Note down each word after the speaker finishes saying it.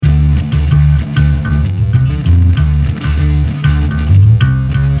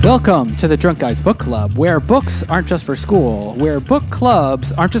Welcome to the Drunk Guys Book Club, where books aren't just for school, where book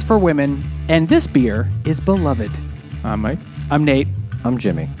clubs aren't just for women, and this beer is beloved. I'm Mike. I'm Nate. I'm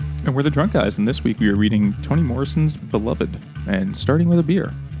Jimmy. And we're the Drunk Guys, and this week we are reading Toni Morrison's Beloved, and starting with a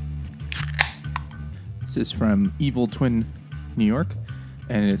beer. This is from Evil Twin, New York,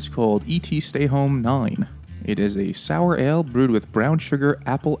 and it's called E.T. Stay Home 9. It is a sour ale brewed with brown sugar,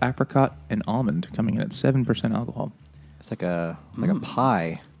 apple, apricot, and almond, coming in at 7% alcohol. It's like a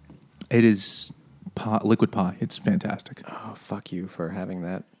pie. It is liquid pie. It's fantastic. Oh, fuck you for having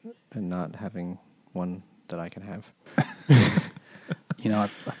that and not having one that I can have. You know,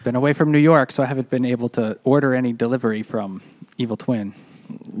 I've been away from New York, so I haven't been able to order any delivery from Evil Twin.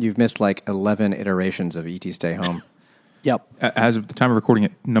 You've missed like 11 iterations of E.T. Stay Home. Yep. As of the time of recording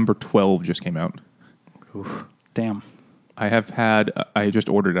it, number 12 just came out. Oof. Damn. I just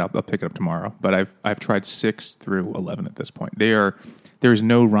ordered it up. I'll pick it up tomorrow. But I've tried 6 through 11 at this point. There's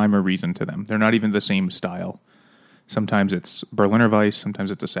no rhyme or reason to them. They're not even the same style. Sometimes it's Berliner Weiss, sometimes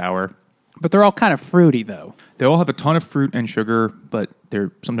it's a sour. But they're all kind of fruity, though. They all have a ton of fruit and sugar, but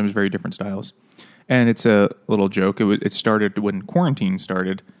they're sometimes very different styles. And it's a little joke. It started when quarantine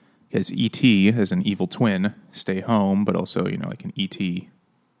started, because E.T. as an evil twin, stay home, but also, like an E.T.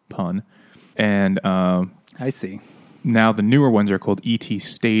 pun. And I see. Now the newer ones are called E.T.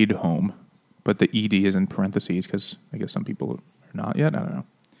 Stayed Home, but the ED is in parentheses because I guess some people are not yet. I don't know.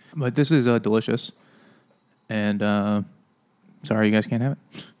 But this is delicious. And sorry you guys can't have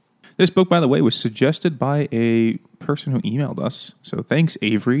it. This book, by the way, was suggested by a person who emailed us. So thanks,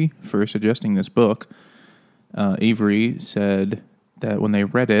 Avery, for suggesting this book. Avery said that when they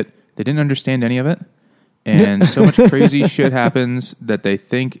read it, they didn't understand any of it. And so much crazy shit happens that they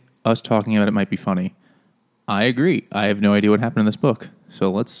think us talking about it might be funny. I agree. I have no idea what happened in this book.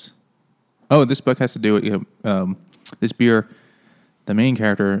 So let's... Oh, this book has to do with... this beer, the main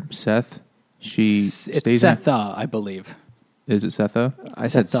character, Seth, It's Setha, I believe. Is it Setha? I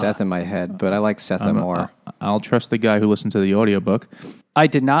said Seth in my head, but I like Setha more. I'll trust the guy who listened to the audiobook. I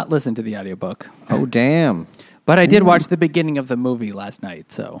did not listen to the audiobook. Oh, damn. But I did watch the beginning of the movie last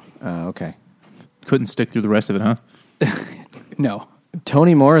night, so... Oh, okay. Couldn't stick through the rest of it, huh? No.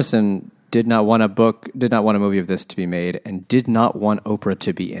 Toni Morrison did not want a movie of this to be made, and did not want Oprah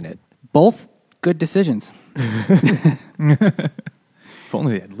to be in it. Both good decisions. If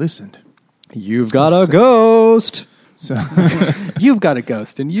only they had listened. You've got a ghost. So You've got a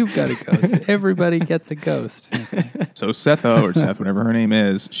ghost, and you've got a ghost. Everybody gets a ghost. Okay. So Setha, or Seth, whatever her name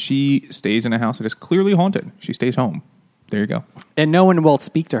is, she stays in a house that is clearly haunted. She stays home. There you go. And no one will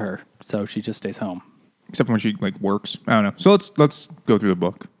speak to her, so she just stays home. Except when she works. I don't know. So let's go through the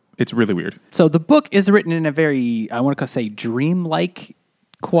book. It's really weird. So the book is written in a very, I want to say, dreamlike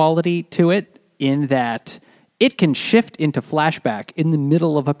quality to it, in that it can shift into flashback in the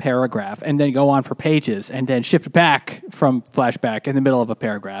middle of a paragraph and then go on for pages, and then shift back from flashback in the middle of a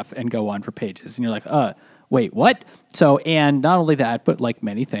paragraph and go on for pages. And you're like, wait, what? So, and not only that, but like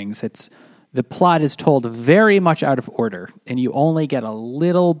many things, the plot is told very much out of order, and you only get a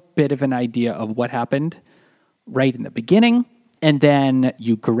little bit of an idea of what happened right in the beginning, and then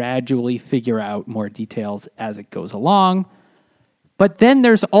you gradually figure out more details as it goes along. But then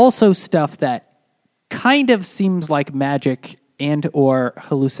there's also stuff that kind of seems like magic and or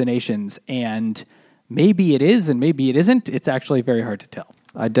hallucinations, and maybe it is and maybe it isn't. It's actually very hard to tell.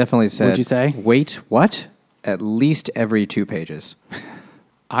 I definitely said... Would you say? Wait, what? At least every 2 pages.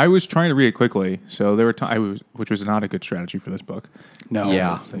 I was trying to read it quickly, so there were which was not a good strategy for this book. No.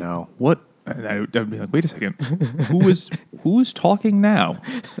 Yeah, no. What? I'd be like, wait a second. Who is talking now?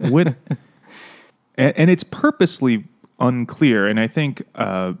 What? And it's purposely unclear. And I think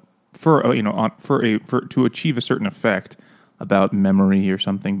to achieve a certain effect about memory or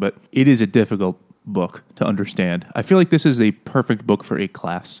something, but it is a difficult book to understand. I feel like this is a perfect book for a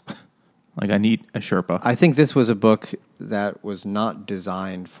class. Like, I need a Sherpa. I think this was a book that was not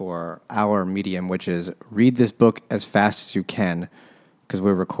designed for our medium, which is read this book as fast as you can, because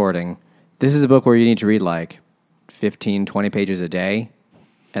we're recording. This is a book where you need to read like 15, 20 pages a day,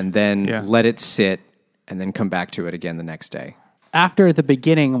 and then let it sit, and then come back to it again the next day. After the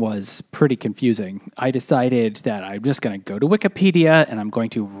beginning was pretty confusing, I decided that I'm just going to go to Wikipedia and I'm going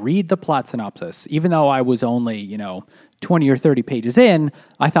to read the plot synopsis. Even though I was only, 20 or 30 pages in,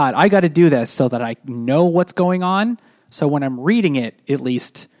 I thought I got to do this so that I know what's going on. So when I'm reading it, at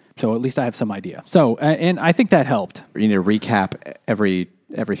least I have some idea. So, and I think that helped. You need to recap every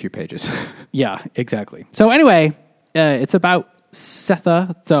few pages. Yeah, exactly. So anyway, it's about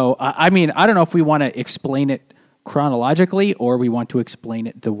Setha. So, I don't know if we want to explain it chronologically, or we want to explain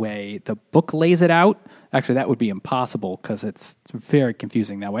it the way the book lays it out. Actually, that would be impossible because it's very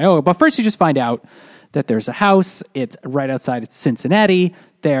confusing that way. Oh, but first you just find out that there's a house. It's right outside Cincinnati.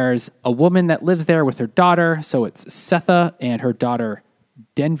 There's a woman that lives there with her daughter. So it's Setha and her daughter,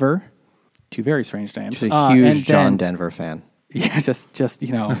 Denver. Two very strange names. She's a huge John Denver fan. Yeah, just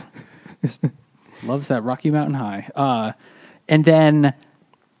loves that Rocky Mountain High. And then...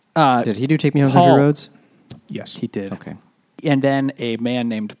 did he do Take Me Home, Paul, Country Roads? Yes, he did. Okay. And then a man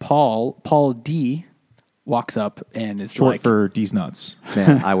named Paul D, walks up and is Short like... for D's nuts.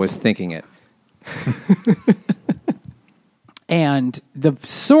 Man, I was thinking it. And the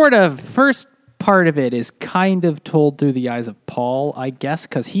sort of first part of it is kind of told through the eyes of Paul, I guess,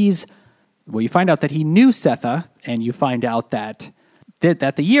 because you find out that he knew Setha, and you find out that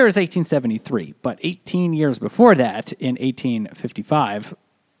the year is 1873, but 18 years before that, in 1855,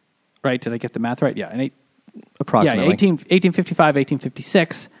 right? Did I get the math right? Yeah, Approximately. Yeah, 1855,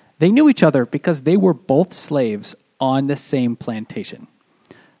 1856, they knew each other because they were both slaves on the same plantation.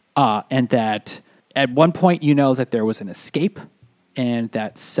 And that at one point you know that there was an escape and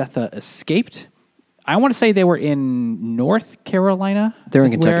that Setha escaped. I want to say they were in North Carolina. They're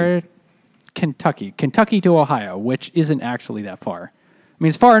in Kentucky. Kentucky to Ohio, which isn't actually that far. I mean,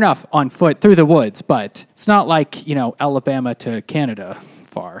 it's far enough on foot through the woods, but it's not like, Alabama to Canada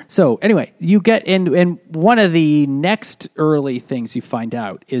far. So anyway, you get in, and one of the next early things you find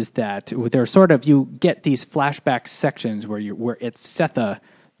out is that you get these flashback sections where it's Setha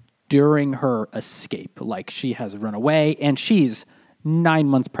during her escape. Like, she has run away, and she's 9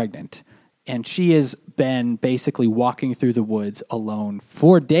 months pregnant, and she has been basically walking through the woods alone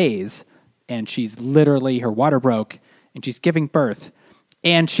for days, and she's literally, her water broke, and she's giving birth,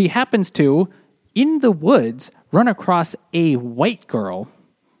 and she happens to, in the woods, run across a white girl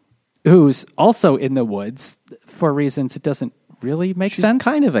who's also in the woods for reasons it doesn't really make sense.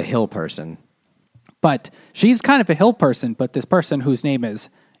 She's kind of a hill person. But she's kind of a hill person, but this person whose name is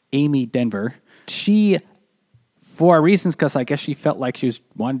Amy Denver, she, for reasons, because I guess she felt like she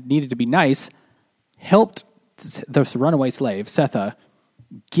needed to be nice, helped the runaway slave, Setha,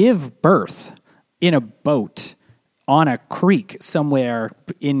 give birth in a boat on a creek somewhere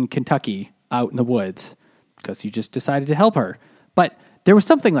in Kentucky out in the woods because you just decided to help her. But there was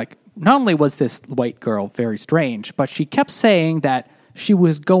something like, not only was this white girl very strange, but she kept saying that she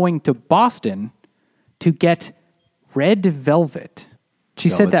was going to Boston to get red velvet. She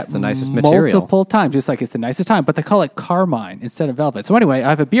said that the nicest multiple material. times, just like it's the nicest time, but they call it carmine instead of velvet. So anyway, I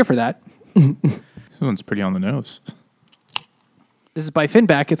have a beer for that. This one's pretty on the nose. This is by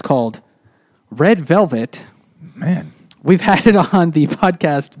Finback. It's called Red Velvet. Man. We've had it on the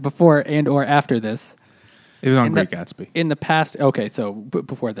podcast before and or after this. It was on Great Gatsby. In the past, okay, so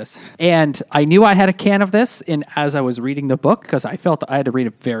before this. And I knew I had a can of this as I was reading the book because I felt I had to read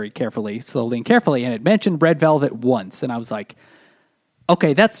it very carefully, slowly and carefully, and it mentioned red velvet once, and I was like,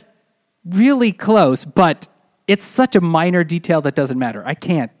 okay, that's really close, but it's such a minor detail that doesn't matter. I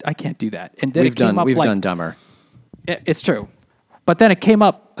can't do that. And then We've done dumber. It's true. But then it came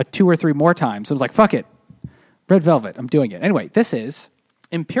up 2 or 3 more times. I was like, fuck it. Red velvet, I'm doing it. Anyway, this is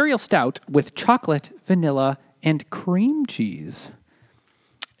Imperial Stout with chocolate, vanilla, and cream cheese.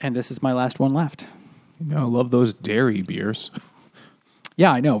 And this is my last one left. I love those dairy beers.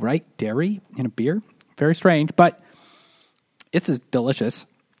 Yeah, I know, right? Dairy in a beer? Very strange, but it's delicious.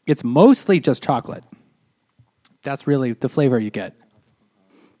 It's mostly just chocolate. That's really the flavor you get.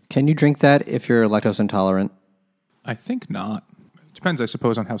 Can you drink that if you're lactose intolerant? I think not. It depends, I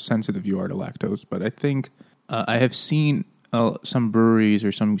suppose, on how sensitive you are to lactose, but I think I have seen some breweries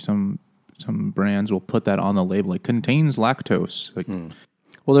or some brands will put that on the label. It contains lactose. Like,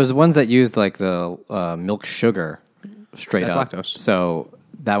 Well, there's ones that use like the milk sugar straight That's up. lactose. So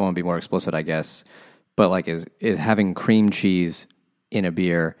that won't be more explicit, I guess. But like, is having cream cheese in a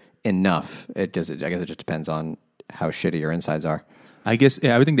beer enough? I guess it just depends on how shitty your insides are. I guess,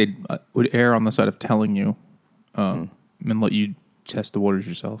 I would think they would err on the side of telling you and let you test the waters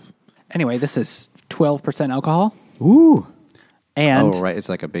yourself. Anyway, this is 12% alcohol. Ooh. And right. It's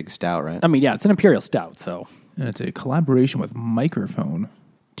like a big stout, right? I mean, yeah, it's an Imperial Stout, so. And it's a collaboration with Microphone.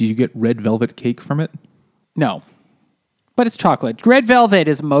 Did you get red velvet cake from it? No. But it's chocolate. Red velvet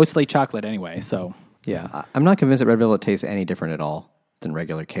is mostly chocolate anyway, so. Yeah. I'm not convinced that red velvet tastes any different at all than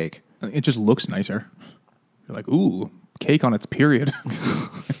regular cake. It just looks nicer. You're like, ooh, cake on its period.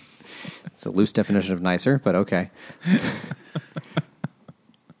 It's a loose definition of nicer, but okay.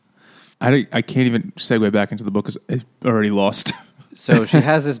 I can't even segue back into the book because I've already lost. So she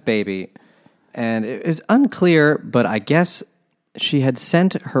has this baby, and it is unclear, but I guess she had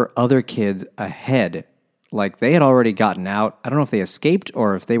sent her other kids ahead, like they had already gotten out. I don't know if they escaped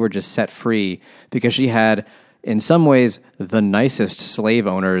or if they were just set free because she had, in some ways, the nicest slave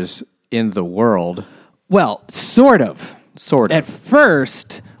owners in the world. Well, sort of. Sort of. At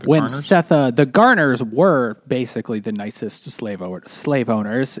first, when Garners? the Garners were basically the nicest slave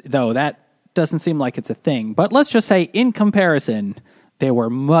owners, though that doesn't seem like it's a thing. But let's just say, in comparison, they were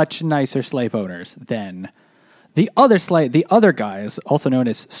much nicer slave owners than the other guys, also known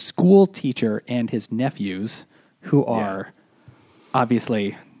as school teacher and his nephews, who are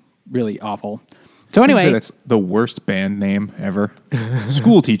obviously really awful. So anyway, that's the worst band name ever.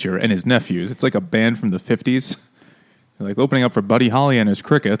 School teacher and his nephews. It's like a band from the 50s. They're like opening up for Buddy Holly and his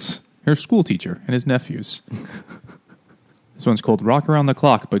Crickets. Here's school teacher and his nephews. This one's called Rock Around the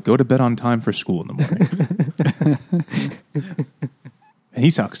Clock, but go to bed on time for school in the morning. And he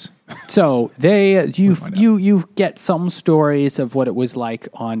sucks. so you get some stories of what it was like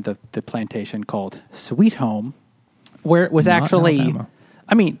on the plantation called Sweet Home, where it was Not actually, Alabama.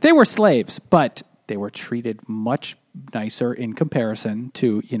 I mean, they were slaves, but they were treated much nicer in comparison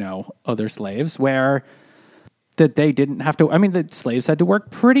to, other slaves, where that they didn't have to, I mean, the slaves had to work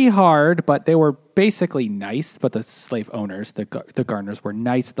pretty hard, but they were basically nice. But the slave owners, the gardeners, were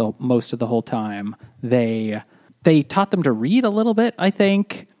nice most of the whole time. They taught them to read a little bit, I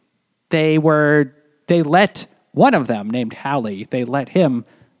think. They let one of them, named Hallie, they let him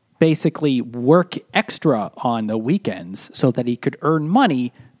basically work extra on the weekends so that he could earn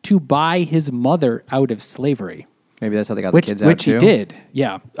money to buy his mother out of slavery. Maybe that's how they got the kids out, Which too. he did,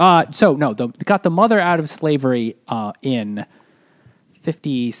 yeah. Got the mother out of slavery in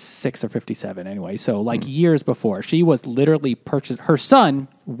 56 or 57 anyway, so years before. She was literally her son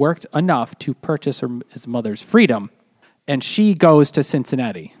worked enough to purchase his mother's freedom, and she goes to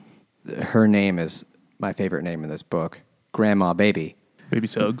Cincinnati. Her name is my favorite name in this book, Grandma Baby. Baby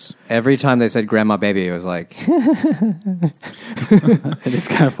Suggs. Every time they said Grandma Baby, it was like... It is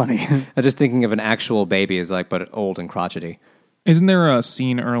kind of funny. I'm just thinking of an actual baby is like, but old and crotchety. Isn't there a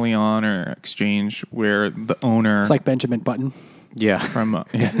scene early on or exchange where the owner... It's like Benjamin Button. Yeah. from I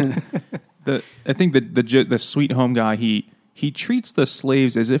think the Sweet Home guy, he treats the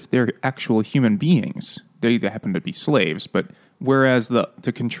slaves as if they're actual human beings. They happen to be slaves, but whereas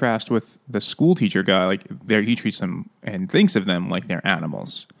to contrast with the school teacher guy, he treats them and thinks of them like they're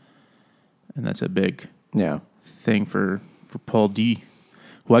animals, and that's a big thing for Paul D.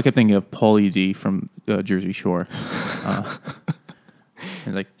 Who I kept thinking of Paulie D from Jersey Shore.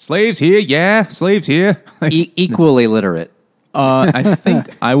 And like, slaves here, yeah, slaves here. Equally literate. I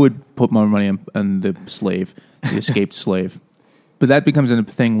think I would put more money on the slave, the escaped slave. But that becomes a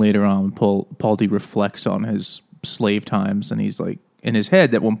thing later on. Paul D reflects on his slave times, and he's like, in his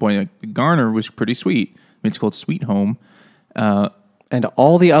head at one point, Garner was pretty sweet. I mean, it's called Sweet Home. And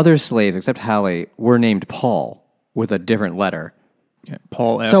all the other slaves, except Hallie, were named Paul with a different letter. Yeah,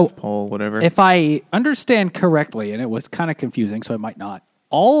 Paul F, So, Paul whatever. If I understand correctly, and it was kind of confusing, so I might not,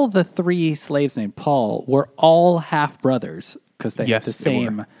 all the three slaves named Paul were all half-brothers because they had the Yes, they were.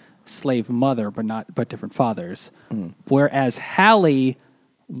 same slave mother, but different fathers. Whereas Hallie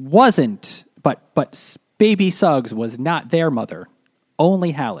wasn't, but Baby Suggs was not their mother,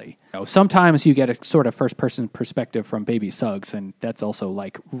 only Hallie. Sometimes you get a sort of first-person perspective from Baby Suggs, and that's also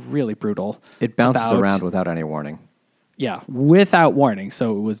really brutal. It bounces around without any warning. Yeah, without warning.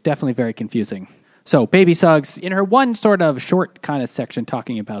 So it was definitely very confusing. So Baby Suggs, in her one sort of short kind of section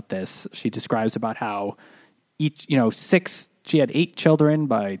talking about this, she describes about how she had 8 children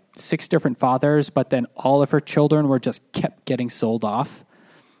by 6 different fathers, but then all of her children were just kept getting sold off.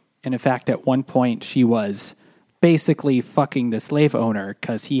 And in fact, at one point, she was basically fucking the slave owner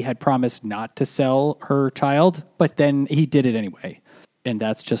because he had promised not to sell her child, but then he did it anyway. And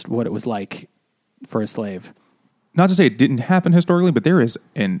that's just what it was like for a slave. Not to say it didn't happen historically, but there is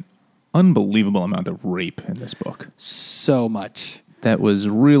an unbelievable amount of rape in this book. So much. That was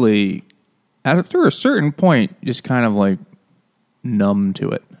really, after a certain point, just kind of numb to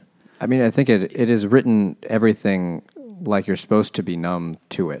it. I mean, I think it is written everything like you're supposed to be numb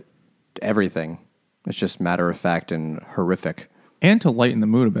to it. Everything. It's just matter of fact and horrific. And to lighten the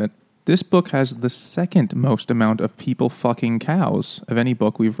mood a bit, this book has the second most amount of people fucking cows of any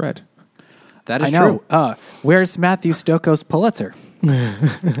book we've read. That is I know. true. Where's Matthew Stokoe's Pulitzer?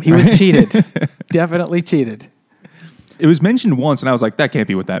 He was cheated. Definitely cheated. It was mentioned once, and I was like, that can't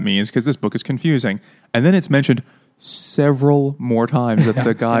be what that means, because this book is confusing. And then it's mentioned several more times that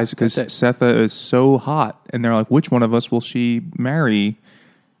the guys, because Setha is so hot, and they're like, which one of us will she marry?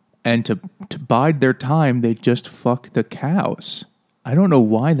 And to bide their time, they just fuck the cows. I don't know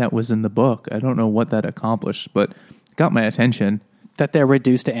why that was in the book. I don't know what that accomplished, but it got my attention. That they're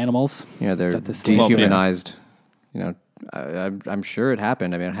reduced to animals. Yeah, they're That this- dehumanized. You know, I'm sure it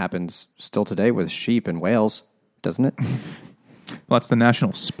happened. I mean, it happens still today with sheep and whales, doesn't it? Well, that's the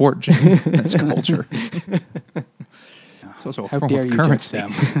national sport, Jane. That's culture. It's also a How form dare of you judge currency.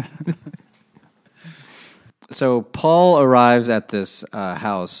 them? So Paul arrives at this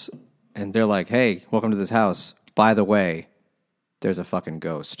house, and they're like, "Hey, welcome to this house. By the way, there's a fucking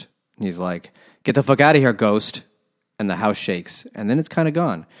ghost." And he's like, "Get the fuck out of here, ghost!" And the house shakes, and then it's kind of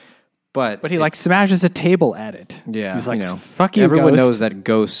gone. But He like smashes a table at it. yeah, He's like, you know, fuck you, everyone ghost. knows that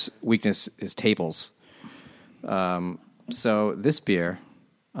ghost's weakness is tables. So this beer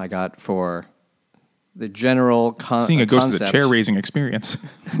I got for the general Seeing a ghost concept. is a chair-raising experience.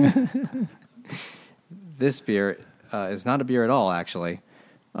 This beer is not a beer at all, actually.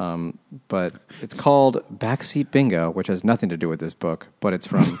 But it's called Backseat Bingo, which has nothing to do with this book, but it's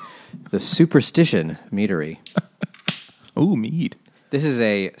from the Superstition Meadery. Ooh, mead. This is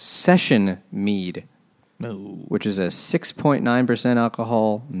a session mead, No. which is a 6.9%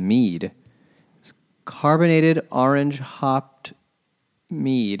 alcohol mead. It's carbonated orange hopped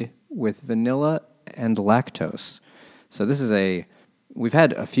mead with vanilla and lactose. So this is we've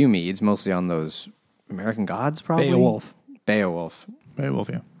had a few meads, mostly on those American Gods, probably? Beowulf. Beowulf,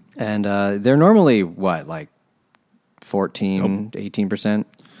 yeah. And they're normally, what, like 14, 18%?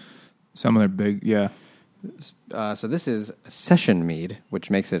 Some of their big, yeah. So this is a session mead,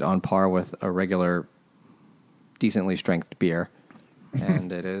 which makes it on par with a regular, decently strength beer.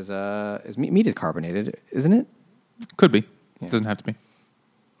 And it is mead is carbonated, isn't it? Could be. Yeah. Doesn't have to be.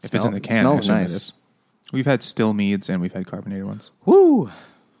 If it's in the It can, I smells assume it nice. is. We've had still meads and we've had carbonated ones. Woo!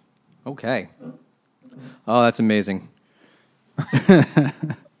 Okay. Oh, that's amazing.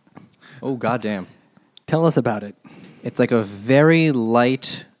 Oh, goddamn. Tell us about it. It's like a very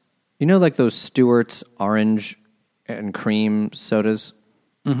light, you know, like those Stewart's orange and cream sodas?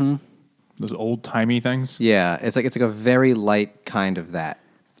 Those old-timey things. Yeah, it's like a very light kind of that.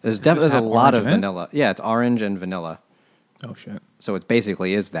 There's a have lot orange of in it? vanilla. Yeah, it's orange and vanilla. Oh, shit. So it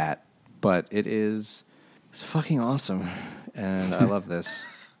basically is that, but it's fucking awesome, and I love this.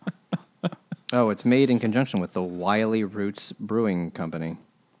 Oh, it's made in conjunction with the Wiley Roots Brewing Company.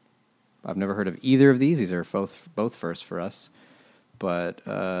 I've never heard of either of these. These are both firsts for us, but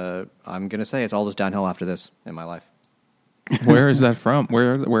I'm gonna say it's all just downhill after this in my life. Where is that from?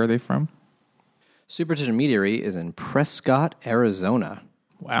 Where are they from? Superstition Meadery is in Prescott, Arizona.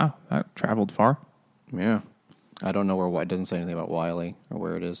 Wow, that traveled far. Yeah. I don't know where, it doesn't say anything about Wiley or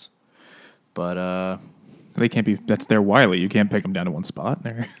where it is. But, They can't be. That's their Wiley. You can't pick them down to one spot.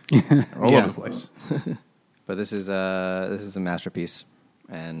 They're all Yeah. over the place. but this is a masterpiece.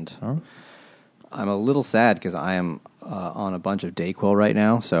 And Oh. I'm a little sad because I am on a bunch of Dayquil right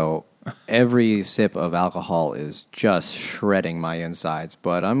now. So every sip of alcohol is just shredding my insides.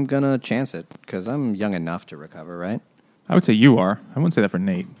 But I'm going to chance it because I'm young enough to recover, right? I would say you are. I wouldn't say that for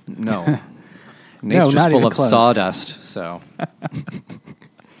Nate. No. No, Nate's not just full even of close. sawdust, so...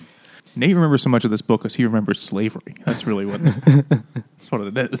 Nate remembers so much of this book because he remembers slavery. That's really what. That's what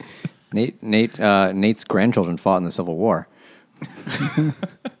it is. Nate's grandchildren fought in the Civil War.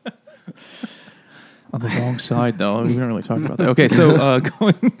 On the wrong side, though. We don't really talk about that. Okay, so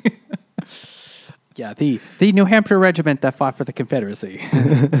going. Yeah, the New Hampshire regiment that fought for the Confederacy.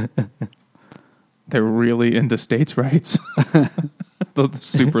 They're really into states' rights. The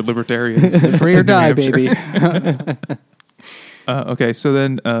super libertarians. Free or in New die, Hampshire. baby. Okay, so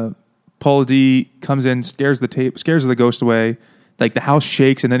then Paul D comes in, scares the ghost away. Like the house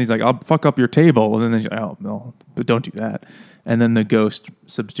shakes, and then he's like, "I'll fuck up your table." And then he's like, "Oh no, but don't do that." And then the ghost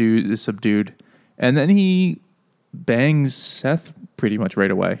is subdued, and then he bangs Seth pretty much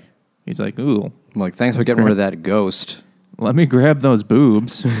right away. He's like, "Ooh, I'm like, thanks for getting rid of that ghost. let me grab those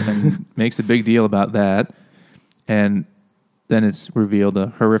boobs," and makes a big deal about that. And then it's revealed a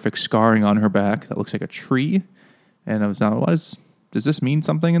horrific scarring on her back that looks like a tree. And I was not, does this mean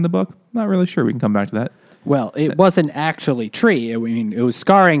something in the book? Not really sure. We can come back to that. Well, it wasn't actually tree. I mean, it was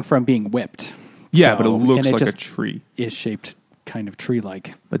scarring from being whipped. Yeah, So- but it looks and like a just tree. is shaped kind of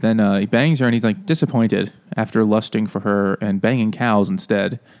tree-like. But then he bangs her and he's like disappointed after lusting for her and banging cows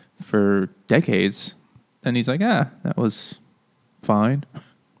instead for decades. And he's like, that was fine.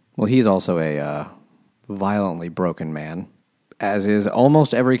 Well, he's also a violently broken man, as is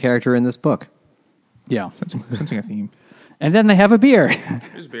almost every character in this book. Yeah. Sensing a theme. And then they have a beer.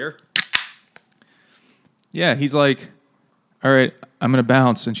 Here's beer. Yeah, he's like, all right, I'm going to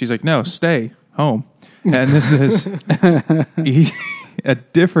bounce. And she's like, no, stay home. And this is a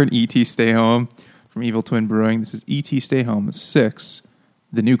different E.T. Stay Home from Evil Twin Brewing. This is E.T. Stay Home 6,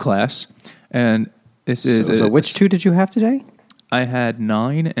 the new class. And this is... So which two did you have today? I had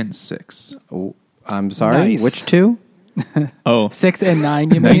 9 and 6. Oh, I'm sorry. Nice. Which two? Oh, 6 and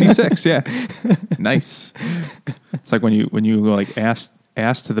 9, you mean? 96, yeah. Nice. It's like when you like ass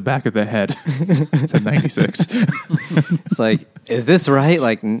to the back of the head. It's at 96. It's like, is this right?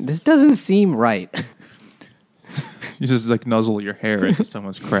 Like, this doesn't seem right. You just like nuzzle your hair into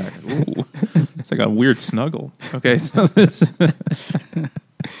someone's crack. Ooh. It's like a weird snuggle. Okay, so this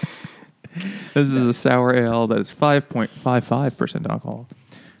is a sour ale that is 5.55% alcohol.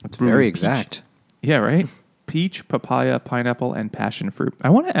 That's Brewed very with peach. exact. Yeah, right? Peach, papaya, pineapple, and passion fruit. I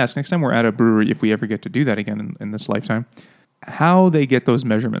want to ask next time we're at a brewery, if we ever get to do that again in this lifetime, how they get those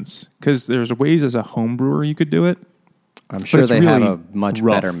measurements. Because there's ways as a home brewer you could do it. I'm sure it's they have really a much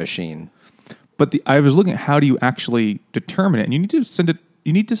rough. better machine. But I was looking at how do you actually determine it, and you need to send it.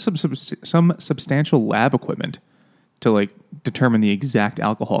 You need to some substantial lab equipment to like determine the exact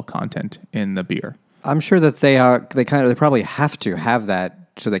alcohol content in the beer. I'm sure that they probably have to have that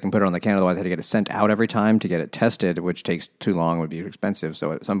so they can put it on the can. Otherwise, they have to get it sent out every time to get it tested, which takes too long, would be expensive.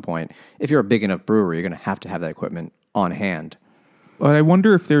 So at some point, if you're a big enough brewery, you're going to have that equipment on hand. But I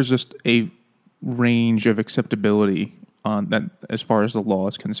wonder if there's just a range of acceptability on that as far as the law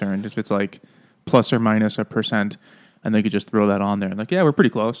is concerned. If it's like plus or minus a percent, and they could just throw that on there and like, yeah, we're pretty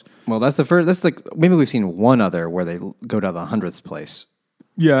close. Well, that's the first. That's like maybe we've seen one other where they go to the 100th place.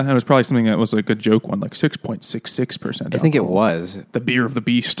 Yeah, and it was probably something that was like a joke one, like 6.66%. I think it was the beer of the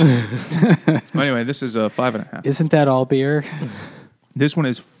beast. Anyway, this is a 5.5. Isn't that all beer? This one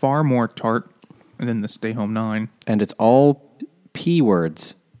is far more tart than the Stay Home 9. and it's all P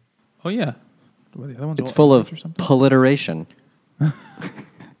words. Oh yeah, well, the other one's It's all full F's of or something. alliteration.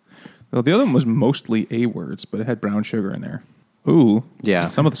 Well, the other one was mostly A words, but it had brown sugar in there. Ooh, Yeah.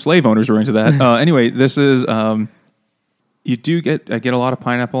 Some of the slave owners were into that. Anyway, this is you do get I get a lot of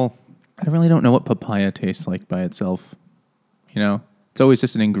pineapple. I really don't know what papaya tastes like by itself. You know, it's always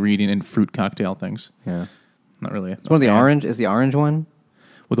just an ingredient in fruit cocktail things. Yeah. Not really. It's one of the orange. Is the orange one?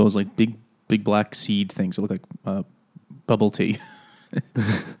 With those like big black seed things that look like bubble tea.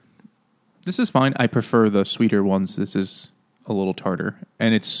 This is fine. I prefer the sweeter ones. This is a little tartar,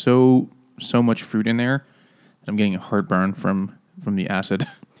 and it's so much fruit in there. I'm getting a heartburn from the acid.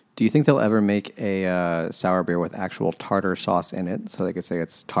 Do you think they'll ever make a sour beer with actual tartar sauce in it, so they could say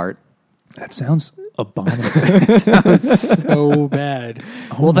it's tart? That sounds abominable. So bad.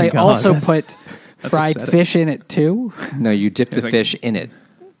 Oh Will my they God. also put fried upsetting. fish in it too? No, you dip the It's like- fish in it.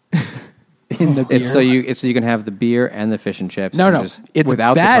 In the beer? It's so you can have the beer and the fish and chips. no, and no. just It's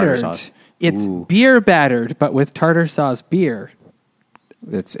without battered. the tartar sauce. It's Ooh. beer battered, but with tartar sauce beer.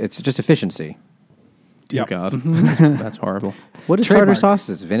 It's just efficiency. Dear Yep. God, that's horrible. What is tartar Trademark. sauce?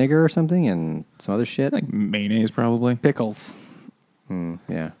 It's vinegar or something and some other shit. Like mayonnaise, probably. Pickles.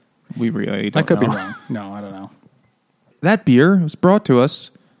 Yeah. We really don't I could be know. wrong. No, I don't know. That beer was brought to us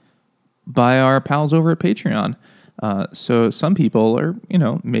by our pals over at Patreon. So some people are,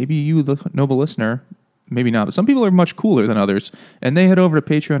 maybe you, the noble listener, maybe not, but some people are much cooler than others. And they head over to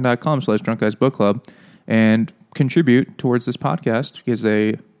patreon.com/drunkguysbookclub and contribute towards this podcast because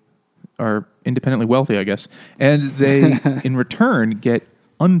they are independently wealthy, I guess. And they, in return, get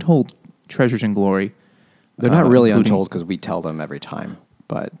untold treasures and glory. They're not really including- untold because we tell them every time.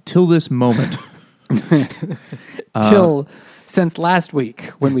 But Till this moment. Till since last week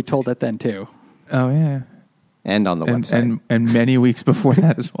when we told it then too. Oh, yeah. and on the website. And many weeks before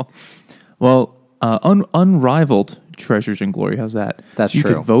that as well. Well, unrivaled treasures and glory. How's that? That's you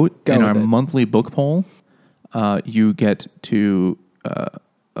true. could vote Go in with our it. monthly book poll. You get to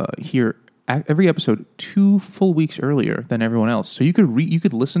hear every episode 2 full weeks earlier than everyone else. So you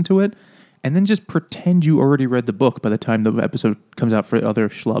could listen to it and then just pretend you already read the book by the time the episode comes out for other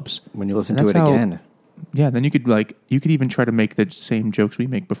schlubs. when you listen And to it that's how- again. Yeah, then you could even try to make the same jokes we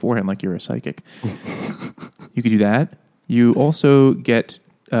make beforehand, like you're a psychic. You could do that. You also get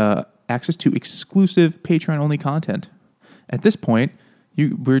access to exclusive Patreon-only content. At this point,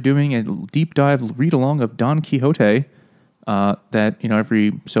 we're doing a deep dive read-along of Don Quixote. That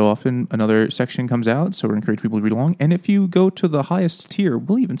every so often another section comes out, so we encourage people to read along. And if you go to the highest tier,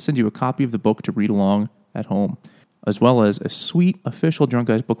 we'll even send you a copy of the book to read along at home, as well as a sweet official Drunk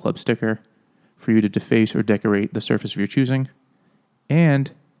Guys Book Club sticker for you to deface or decorate the surface of your choosing.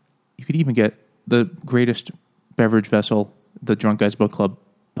 And you could even get the greatest beverage vessel, the Drunk Guys Book Club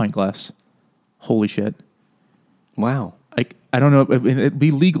pint glass. Holy shit. Wow. I don't know.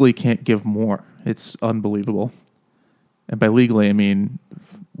 We legally can't give more. It's unbelievable. And by legally, I mean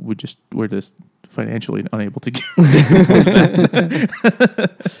we're just financially unable to give.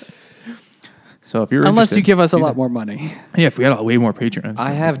 So if you're Unless you interested, give us a do lot that. more money. Yeah, if we had way more Patreon.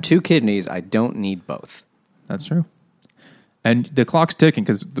 I have 2 kidneys. I don't need both. That's true. And the clock's ticking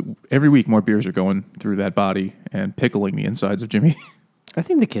because every week more beers are going through that body and pickling the insides of Jimmy. I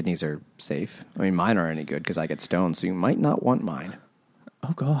think the kidneys are safe. I mean, mine aren't any good because I get stoned, so you might not want mine.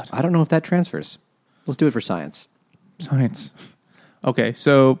 Oh, God. I don't know if that transfers. Let's do it for science. Science. Okay,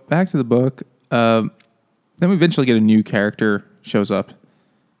 so back to the book. Then we eventually get a new character shows up,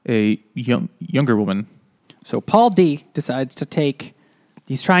 a younger woman. So Paul D decides to take.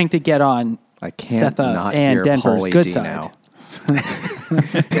 He's trying to get on. I can't Setha not and hear Denver's Pauly good D side. now.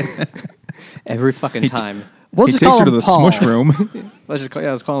 Every fucking time. We'll He just takes call her to him the Paul. smush room. Let's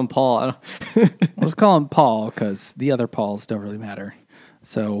call him Paul. We'll just call him Paul because the other Pauls don't really matter.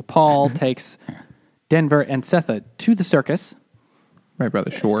 So Paul takes Denver and Setha to the circus, Right,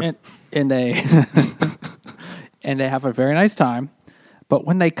 brother, sure. and they and they have a very nice time. But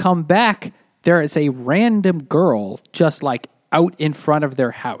when they come back, there is a random girl just like out in front of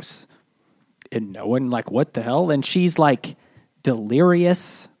their house, and no one like what the hell? And she's like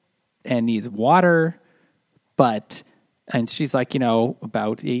delirious and needs water, and she's like,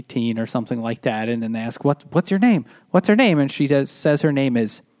 about 18 or something like that. And then they ask, what's your name? What's her name? And she says her name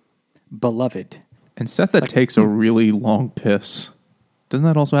is Beloved. And Setha takes a really long piss. Doesn't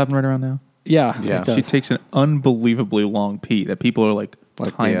that also happen right around now? Yeah. Yeah. It does. She takes an unbelievably long pee that people are like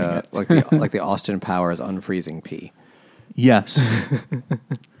timing it. like the Austin Powers unfreezing pee. Yes.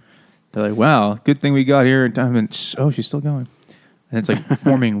 They're like, wow, good thing we got here in time. And she's still going. And it's like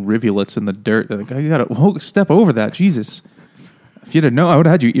forming rivulets in the dirt. They're like, you got to step over that. Jesus. If you'd have known, I would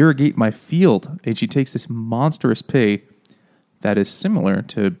have had you irrigate my field. And she takes this monstrous pee that is similar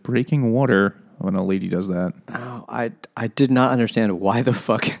to breaking water when a lady does that. Oh, I did not understand why the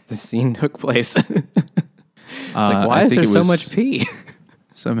fuck the scene took place. It's like, why is there so much pee?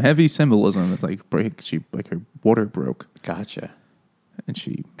 Some heavy symbolism. It's like her water broke. Gotcha. And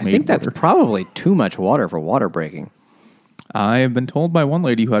she I made think that's water. probably too much water for water breaking. I have been told by one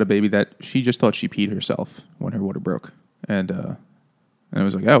lady who had a baby that she just thought she peed herself when her water broke. And it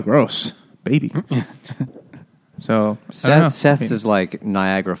was like, oh, gross. Baby. So, Seth is like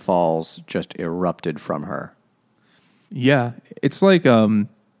Niagara Falls just erupted from her. Yeah. It's like at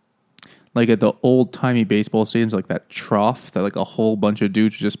the old-timey baseball stadiums, like that trough that like a whole bunch of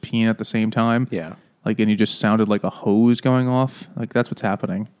dudes just peeing at the same time. Yeah. Like, and you just sounded like a hose going off. Like, that's what's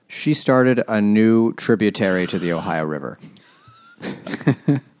happening. She started a new tributary to the Ohio River.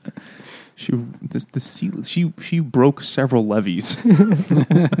 She broke several levees.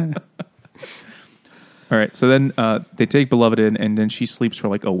 All right, so then they take Beloved in, and then she sleeps for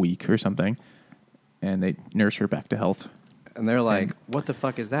like a week or something, and they nurse her back to health. And they're like, what the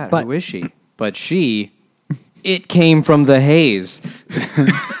fuck is that? But- Who is she? But it came from the haze.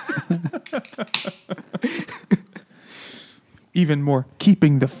 Even more,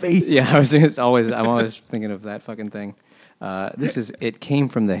 keeping the faith. Yeah, I'm always thinking of that fucking thing. It came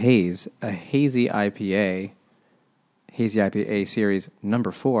from the haze, a hazy IPA series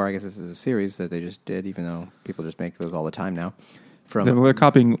number 4. I guess this is a series that they just did, even though people just make those all the time now. They're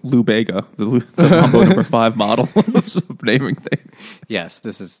copying Lou Bega, the Mambo number 5 model of naming things. Yes,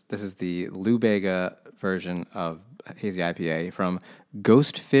 this is the Lou Bega version of hazy IPA from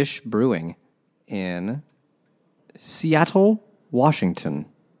Ghostfish Brewing in Seattle, Washington,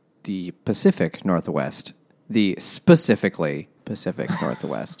 the Pacific Northwest. The specifically Pacific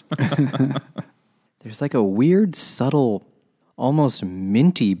Northwest. There's like a weird, subtle, almost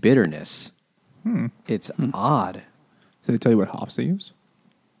minty bitterness. It's odd. Did they tell you what hops they use?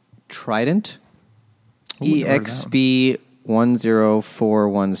 Trident, Ooh, never heard of that EXB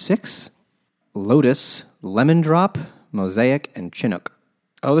 10416, Lotus, Lemon Drop, Mosaic, and Chinook.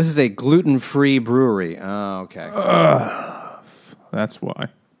 Oh, this is a gluten-free brewery. Oh, okay. That's why.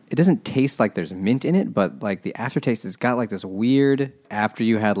 It doesn't taste like there's mint in it, but like the aftertaste has got like this weird, after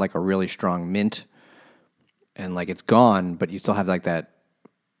you had like a really strong mint, and like it's gone, but you still have like that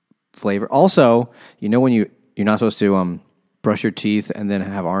flavor. Also, when you're not supposed to brush your teeth and then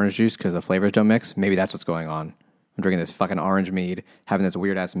have orange juice because the flavors don't mix? Maybe that's what's going on. I'm drinking this fucking orange mead, having this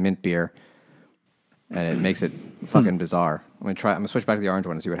weird-ass mint beer, and it makes it fucking bizarre. I'm gonna switch back to the orange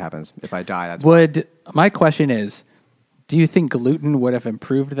one and see what happens. If I die, that's fine. My question is, do you think gluten would have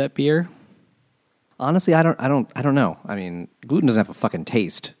improved that beer? Honestly, I don't know. I mean, gluten doesn't have a fucking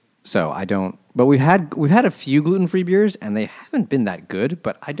taste, so I don't. But we've had a few gluten-free beers, and they haven't been that good.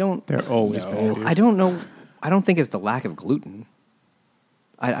 But I don't. They're always bad. I don't know. I don't think it's the lack of gluten.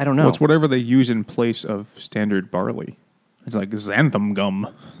 I don't know. Well, it's whatever they use in place of standard barley. It's like xanthan gum.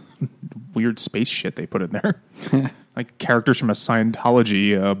 Weird space shit they put in there. Like characters from a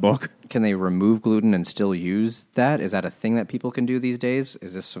Scientology book. Can they remove gluten and still use that? Is that a thing that people can do these days?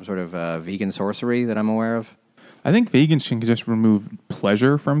 Is this some sort of vegan sorcery that I'm aware of? I think vegans can just remove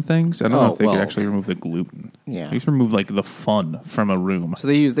pleasure from things. I don't know if they could well, actually remove the gluten. Yeah. They just remove like the fun from a room. So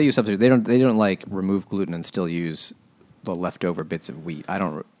they use substitute. They don't like remove gluten and still use the leftover bits of wheat. I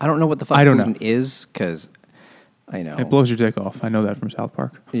don't know what the fuck gluten is because I know It blows your dick off. I know that from South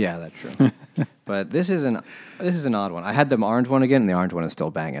Park. Yeah, that's true. But this is an odd one. I had the orange one again, and the orange one is still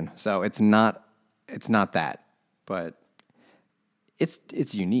banging. So it's not that, but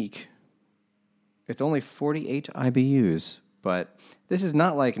it's unique. It's only 48 IBUs, but this is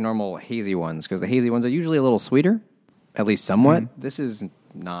not like normal hazy ones because the hazy ones are usually a little sweeter, at least somewhat. This is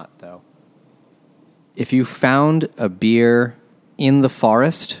not though. If you found a beer in the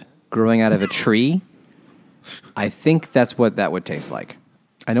forest growing out of a tree, I think that's what that would taste like.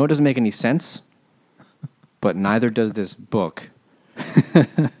 I know it doesn't make any sense, but neither does this book.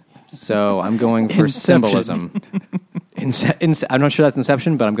 So I'm going for symbolism. I'm not sure that's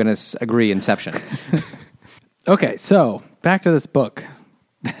Inception, but I'm going to agree Inception. Okay, so back to this book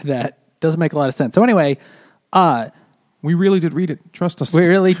that doesn't make a lot of sense. So anyway, we really did read it. Trust us. we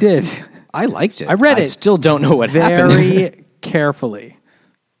really did. I liked it. I read it. I still don't know what happened. Very carefully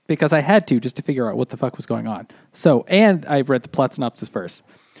because I had to just to figure out what the fuck was going on. So, and I read the plot synopsis first.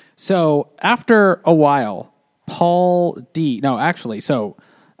 So after a while,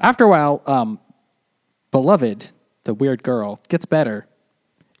 after a while, Beloved, the weird girl, gets better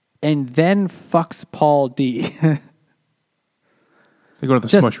and then fucks Paul D. They go to the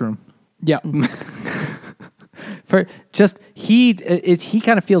smush room. Yeah. He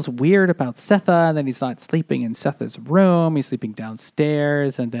kind of feels weird about Setha, and then he's not sleeping in Setha's room. He's sleeping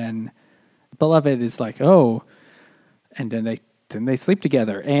downstairs, and then Beloved is like, oh, and then they sleep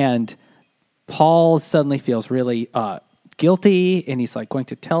together, and Paul suddenly feels really guilty, and he's like going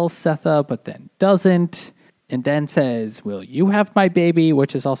to tell Setha, but then doesn't, and then says, "Will you have my baby?"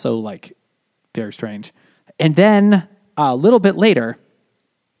 Which is also like very strange. And then a little bit later,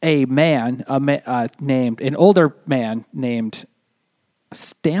 an older man named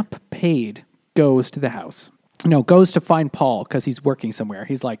Stamp Paid goes to the house. No, goes to find Paul because he's working somewhere.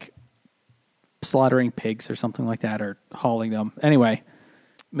 He's like slaughtering pigs or something like that, or hauling them. Anyway,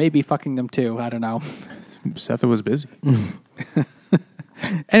 maybe fucking them too. I don't know. Setha was busy.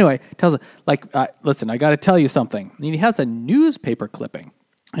 Anyway, tells her, listen, I got to tell you something. And he has a newspaper clipping.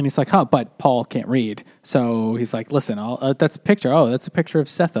 And he's like, but Paul can't read. So he's like, listen, that's a picture. Oh, that's a picture of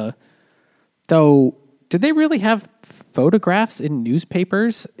Setha. Though, did they really have photographs in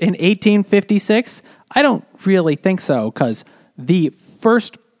newspapers in 1856? I don't really think so, because the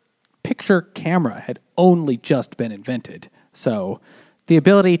first picture camera had only just been invented. So the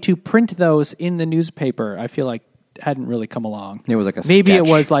ability to print those in the newspaper, I feel like, hadn't really come along. It was like a Maybe sketch.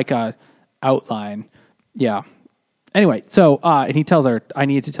 It was like a outline. Yeah. Anyway, so, and he tells her, I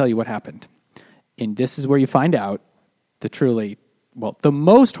need to tell you what happened. And this is where you find out the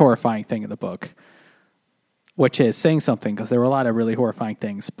most horrifying thing in the book, which is saying something, because there were a lot of really horrifying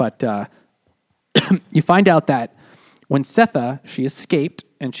things. But you find out that when Setha, she escaped,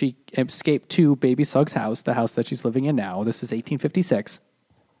 and she escaped to Baby Sug's house, the house that she's living in now. This is 1856.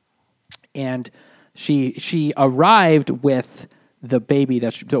 And she arrived with the baby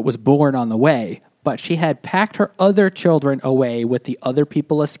that was born on the way, but she had packed her other children away with the other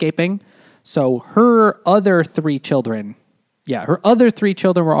people escaping. So her other three children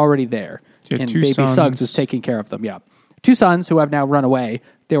were already there. And Baby Suggs was taking care of them, yeah. 2 sons who have now run away.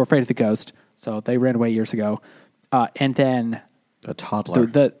 They were afraid of the ghost, so they ran away years ago. And then a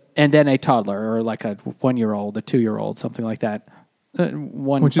toddler. And then a toddler, or like a 1-year-old, a 2-year-old, something like that.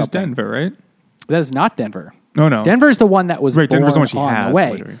 Which is Denver, right? That is not Denver. No. Denver's the one that was born Denver's the one she on has, the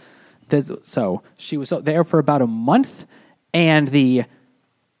way. literally. So she was there for about a month, and the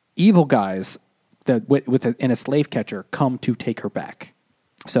evil guys in a slave catcher come to take her back.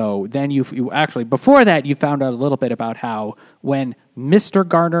 So then you actually, before that, you found out a little bit about how when Mr.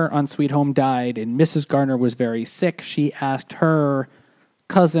 Garner on Sweet Home died and Mrs. Garner was very sick, she asked her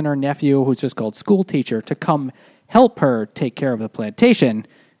cousin or nephew, who's just called school teacher, to come help her take care of the plantation.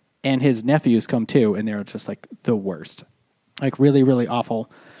 And his nephews come too, and they're just like the worst. Like really, really awful.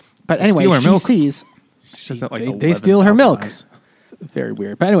 But anyway, she sees... She says that like they steal her milk. times. Very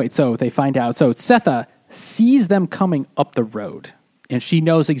weird. But anyway, so they find out. So Setha sees them coming up the road, and she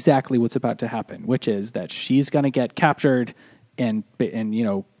knows exactly what's about to happen, which is that she's going to get captured and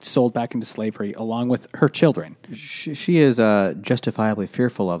sold back into slavery along with her children. She is justifiably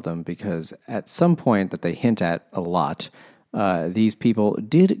fearful of them because at some point that they hint at a lot, these people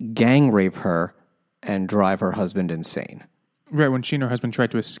did gang rape her and drive her husband insane. Right, when she and her husband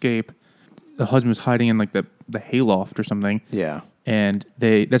tried to escape, the husband was hiding in like the hayloft or something. Yeah. And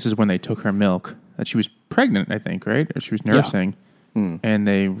this is when they took her milk that she was pregnant, I think, right? Or she was nursing, and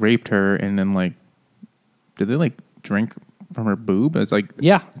they raped her, and then like, did they like drink from her boob? It's like,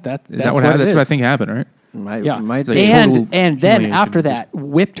 Yeah, is that what happened? That's what I think happened, right? Might like be. total And then humiliation. after that,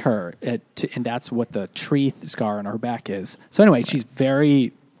 whipped her, and that's what the tree scar on her back is. So anyway, she's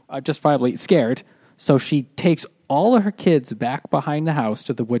very justifiably scared. So she takes all of her kids back behind the house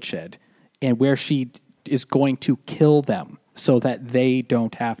to the woodshed, and where she is going to kill them so that they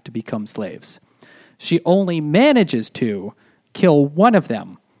don't have to become slaves. She only manages to kill one of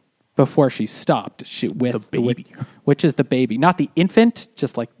them before she stopped. With The baby. which is the baby, not the infant,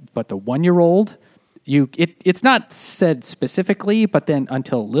 but the 1-year-old. It's not said specifically, but then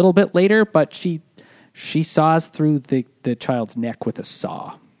until a little bit later, but she saws through the child's neck with a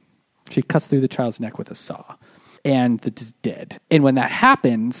saw. She cuts through the child's neck with a saw, and it's dead. And when that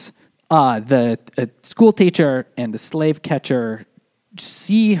happens, the school teacher and the slave catcher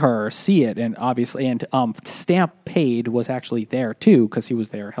see it, and obviously, and Stamp Paid was actually there too, because he was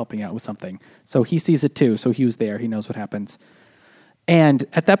there helping out with something. So he sees it too. So he was there. He knows what happens. And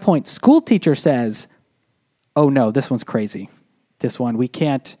at that point, school teacher says, "Oh no, this one's crazy. This one we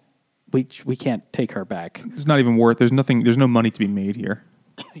can't take her back. It's not even worth. There's no money to be made here.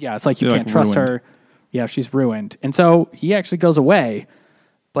 Yeah, it's like you They're, can't like, trust ruined. her. Yeah, she's ruined." And so he actually goes away,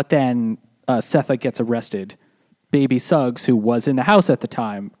 but then Setha gets arrested. Baby Suggs, who was in the house at the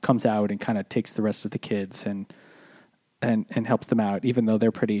time, comes out and kind of takes the rest of the kids and helps them out, even though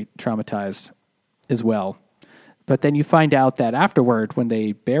they're pretty traumatized as well. But then you find out that afterward, when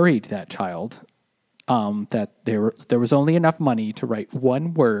they buried that child, that there was only enough money to write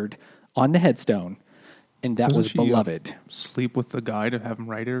one word on the headstone, and that Doesn't was she, beloved. Sleep with the guy to have him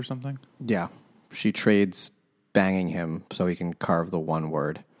write it or something? Yeah. She trades banging him so he can carve the one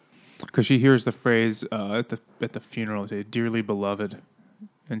word. Because she hears the phrase at the funeral, say, "Dearly beloved,"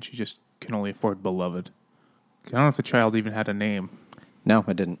 and she just can only afford beloved. I don't know if the child even had a name, No,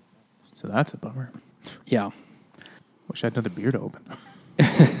 I didn't. so that's a bummer. Yeah. Wish I had another beer to open.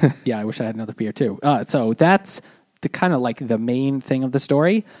 Yeah, I wish I had another beer too. So that's the kind of like the main thing of the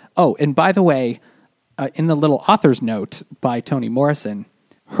story. Oh, and by the way, in the little author's note by Toni Morrison,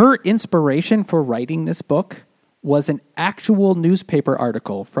 her inspiration for writing this book was an actual newspaper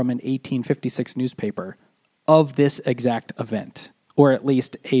article from an 1856 newspaper of this exact event, or at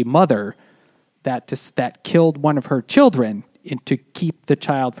least a mother that killed one of her children to keep the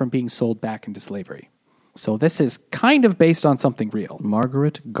child from being sold back into slavery. So this is kind of based on something real.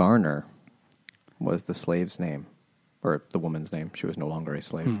 Margaret Garner was the slave's name, or the woman's name. She was no longer a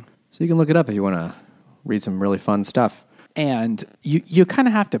slave. So you can look it up if you want to read some really fun stuff. And you kind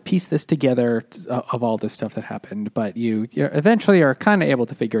of have to piece this together of all this stuff that happened, but you eventually are kind of able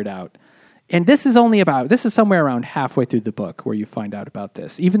to figure it out. And this is somewhere around halfway through the book where you find out about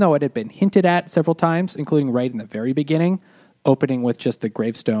this, even though it had been hinted at several times, including right in the very beginning, opening with just the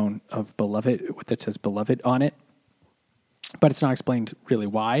gravestone of beloved that says beloved on it. But it's not explained really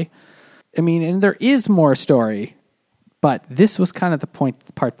why. I mean, and there is more story, but this was kind of the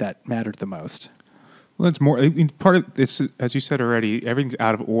part that mattered the most. Well, it's more. I mean, part of this, as you said already, everything's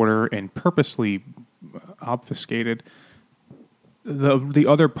out of order and purposely obfuscated. The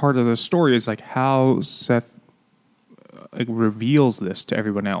other part of the story is like how Seth reveals this to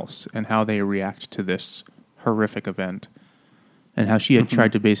everyone else and how they react to this horrific event, and how she had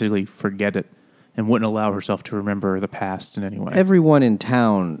tried to basically forget it and wouldn't allow herself to remember the past in any way. Everyone in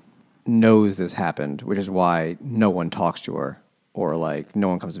town knows this happened, which is why no one talks to her. Or like no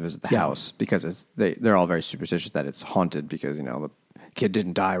one comes to visit the house because they're all very superstitious that it's haunted because the kid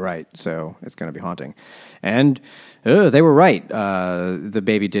didn't die right, so it's going to be haunting. And they were right. The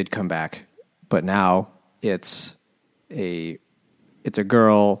baby did come back, but now it's a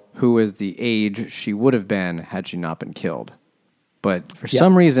girl who is the age she would have been had she not been killed. But for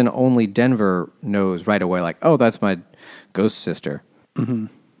some reason, only Denver knows right away. Like, oh, that's my ghost sister. Mm-hmm.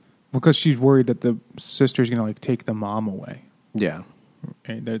 Because she's worried that the sister's going to take the mom away. Yeah.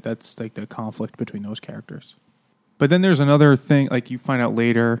 And that's like the conflict between those characters. But then there's another thing, like you find out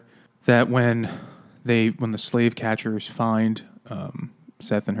later that when the slave catchers find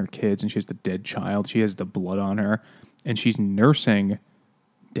Seth and her kids and she has the dead child, she has the blood on her, and she's nursing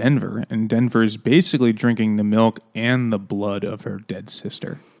Denver, and Denver is basically drinking the milk and the blood of her dead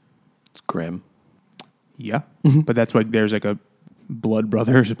sister. It's grim. Yeah. But that's why there's like a blood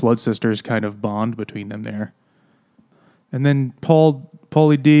brothers, blood sisters kind of bond between them there. And then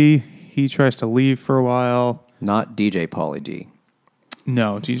Paulie D, he tries to leave for a while. Not DJ Paulie D.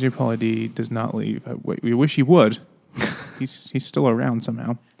 No, DJ Paulie D does not leave. We wish he would. He's still around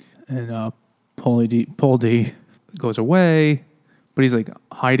somehow. And Paul D goes away, but he's like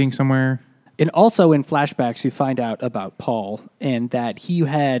hiding somewhere. And also in flashbacks, you find out about Paul and that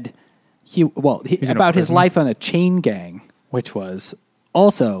about his prison. life on a chain gang, which was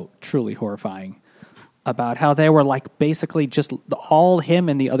also truly horrifying. About how they were like basically just all him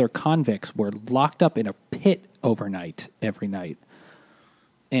and the other convicts were locked up in a pit overnight every night,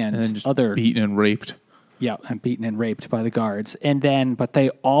 And then just other beaten and raped. yeah, and beaten and raped by the guards. And then, but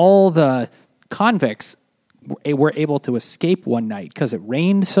all the convicts were able to escape one night because it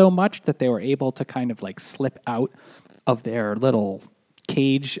rained so much that they were able to kind of like slip out of their little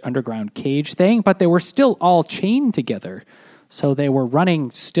underground cage thing, but they were still all chained together. So they were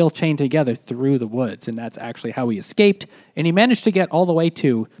running still chained together through the woods, and that's actually how he escaped. And he managed to get all the way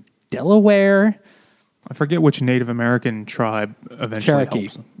to Delaware. I forget which Native American tribe eventually Cherokee.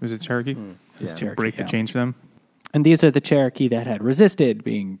 helps him. Is it Cherokee? It's Cherokee, Break the yeah. chains for them? And these are the Cherokee that had resisted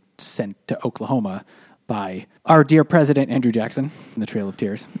being sent to Oklahoma by our dear President Andrew Jackson in the Trail of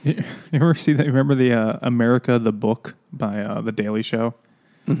Tears. You ever see that? Remember the America the Book by The Daily Show?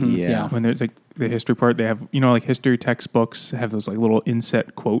 Yeah. When there's like the history part, they have, like history textbooks have those like little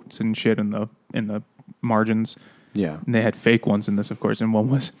inset quotes and shit in the margins. Yeah. And they had fake ones in this, of course. And one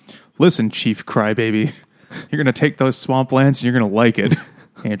was, "Listen, Chief Crybaby, you're going to take those swamplands and you're going to like it,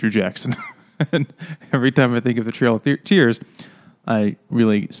 Andrew Jackson." And every time I think of the Trail of Tears, I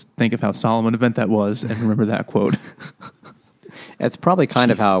really think of how solemn an event that was and remember that quote. That's probably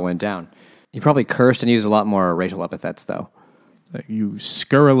kind of how it went down. He probably cursed and used a lot more racial epithets, though. Like, "You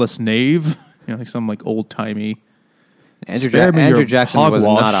scurrilous knave," like some like old timey. Andrew Jackson was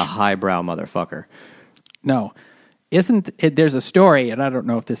hogwash. not a highbrow motherfucker. No. There's a story, and I don't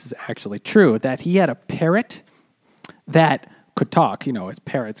know if this is actually true, that he had a parrot that could talk, as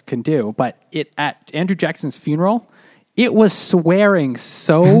parrots can do, but at Andrew Jackson's funeral, it was swearing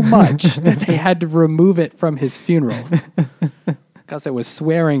so much that they had to remove it from his funeral because it was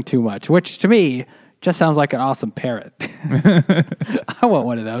swearing too much, which to me just sounds like an awesome parrot. I want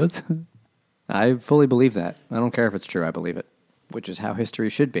one of those. I fully believe that. I don't care if it's true. I believe it, which is how history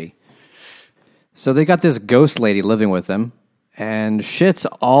should be. So they got this ghost lady living with them, and shit's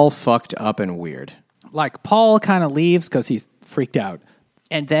all fucked up and weird. Like, Paul kind of leaves because he's freaked out.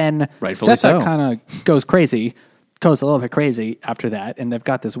 And then Rightfully Setha so. kind of goes a little bit crazy after that. And they've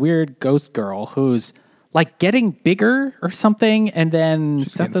got this weird ghost girl who's like getting bigger or something. And then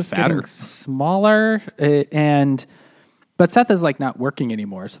She's getting Setha's fatter. getting smaller. But Setha's like not working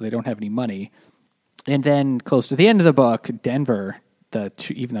anymore, so they don't have any money. And then close to the end of the book, Denver,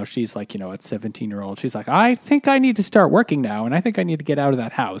 even though she's like, a 17-year-old, she's like, "I think I need to start working now, and I think I need to get out of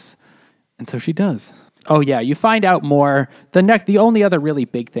that house." And so she does. Oh, yeah, you find out more. The only other really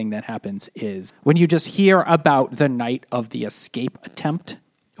big thing that happens is when you just hear about the night of the escape attempt,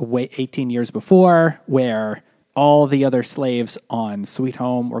 18 years before, where all the other slaves on Sweet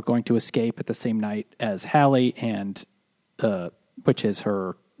Home were going to escape at the same night as Hallie, which is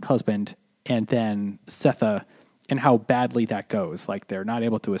her husband, and then Setha, and how badly that goes. Like, they're not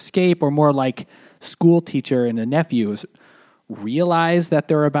able to escape, or more like school teacher and the nephews realize that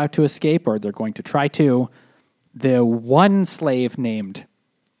they're about to escape, or they're going to try to. The one slave named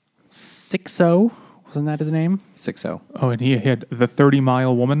Sixo, wasn't that his name? 6-0. Oh, and he had the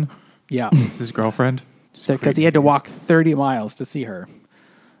 30-mile woman, Yeah, his girlfriend. because he had to walk 30 miles to see her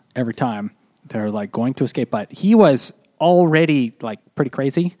every time. They're like going to escape, but he was already like pretty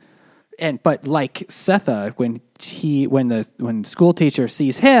crazy. But like Setha, when school teacher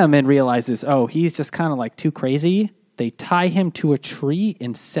sees him and realizes, oh, he's just kind of like too crazy, they tie him to a tree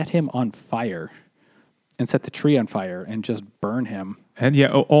and set him on fire, and set the tree on fire and just burn him. And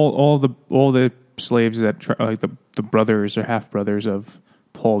yeah, all the slaves that like the brothers or half brothers of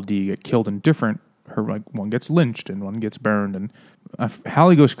Paul D get killed in different. One gets lynched and one gets burned, and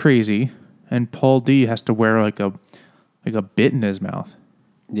Hallie goes crazy, and Paul D has to wear like a bit in his mouth.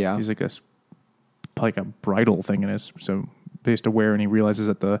 Yeah. He's like a bridle thing in his, so he has to wear, and he realizes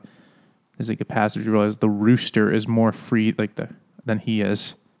that there's like a passage, he realizes the rooster is more free than he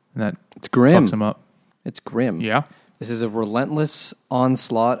is, and that It's grim. fucks him up. It's grim. Yeah. This is a relentless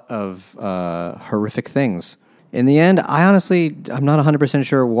onslaught of horrific things. In the end, I'm not 100%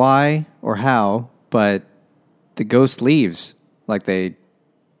 sure why or how, but the ghost leaves. Like, they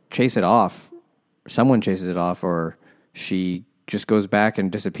chase it off. Someone chases it off, or she just goes back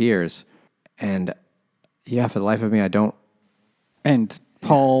and disappears. And yeah, for the life of me, I don't. And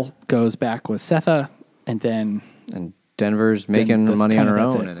Paul goes back with Setha, and Denver's making that's money on kind her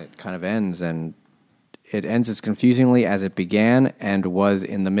of- that's own, it. and it kind of ends. And it ends as confusingly as it began and was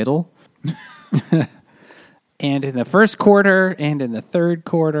in the middle. and in the first quarter and in the third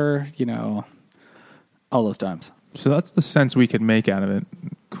quarter, all those times. So that's the sense we could make out of it.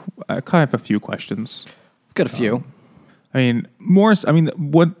 I kind of have a few questions. Got a few. I mean, Morris. I mean,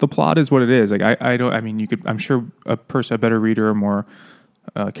 what the plot is, what it is. Like, I don't. I mean, you could. I'm sure a better reader, a more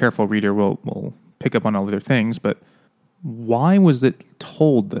careful reader, will pick up on all other things. But why was it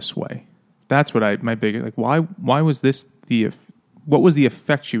told this way? That's what my big like. Why was this what was the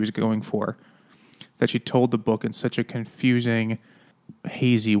effect she was going for? That she told the book in such a confusing,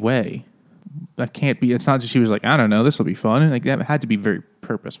 hazy way. That can't be. It's not just she was like, I don't know, this will be fun. And like that had to be very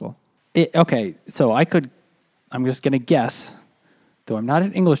purposeful. Okay, so I'm just going to guess, though I'm not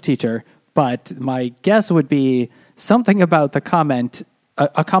an English teacher, but my guess would be something about the comment,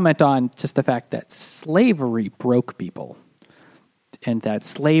 a comment on just the fact that slavery broke people and that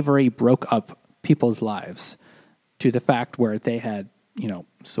slavery broke up people's lives to the fact where they had,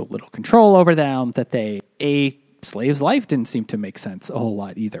 so little control over them that a slave's life didn't seem to make sense a whole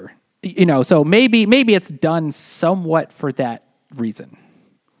lot either. So maybe it's done somewhat for that reason.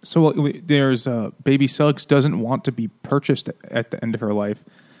 So there's Baby Suggs doesn't want to be purchased at the end of her life.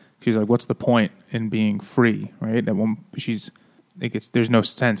 She's like, what's the point in being free, right? There's no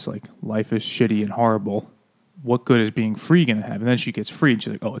sense, like, life is shitty and horrible. What good is being free going to have? And then she gets free, and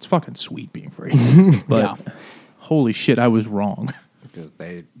she's like, oh, it's fucking sweet being free. But holy shit, I was wrong. Because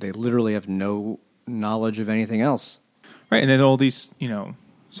they literally have no knowledge of anything else. Right, and then all these,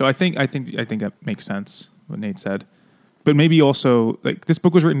 So I think that makes sense, what Nate said. But maybe also, like, this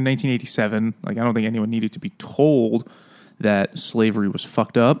book was written in 1987. Like, I don't think anyone needed to be told that slavery was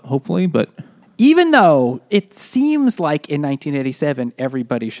fucked up, hopefully, but... Even though it seems like in 1987,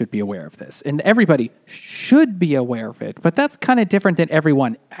 everybody should be aware of this. And everybody should be aware of it. But that's kind of different than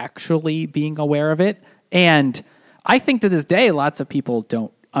everyone actually being aware of it. And I think to this day, lots of people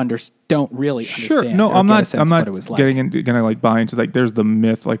don't really understand. Sure, no, I'm not getting gonna like buy into like there's the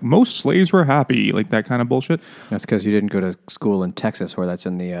myth like most slaves were happy, like that kind of bullshit. That's because you didn't go to school in Texas where that's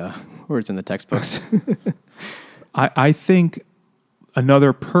in the where it's in the textbooks. I think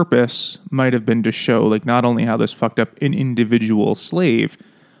another purpose might have been to show like not only how this fucked up an individual slave,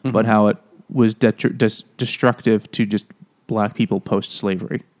 but how it was destructive to just black people post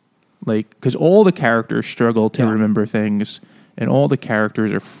slavery. Like, because all the characters struggle to remember things. And all the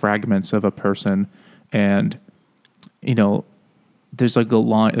characters are fragments of a person. And, there's like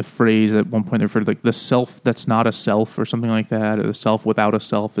a phrase at one point they referred to like the self that's not a self or something like that. Or the self without a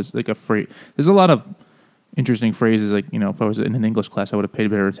self is like a phrase. There's a lot of interesting phrases like, if I was in an English class, I would have paid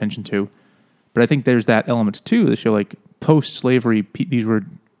better attention to. But I think there's that element too. That show like post-slavery, these were,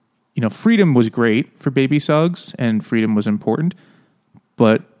 freedom was great for Baby Suggs and freedom was important.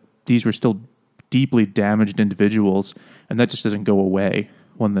 But these were still deeply damaged individuals. And that just doesn't go away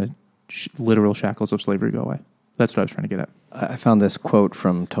when the literal shackles of slavery go away. That's what I was trying to get at. I found this quote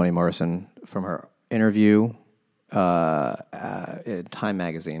from Toni Morrison from her interview in Time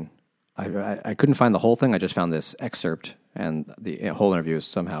magazine. I couldn't find the whole thing. I just found this excerpt, and the whole interview has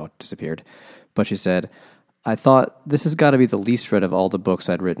somehow disappeared. But she said, I thought this has got to be the least read of all the books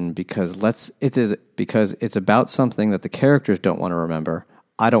I'd written because it's about something that the characters don't want to remember.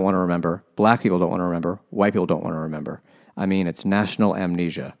 I don't want to remember. Black people don't want to remember. White people don't want to remember. I mean, it's national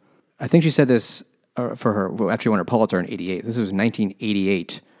amnesia. I think she said this for her, actually won her Pulitzer in 88. This was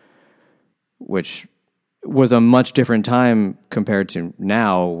 1988, which was a much different time compared to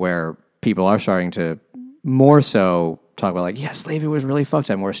now where people are starting to more so talk about like, yeah, slavery was really fucked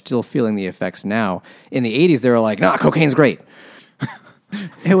up. And we're still feeling the effects now. In the 80s, they were like, nah, cocaine's great.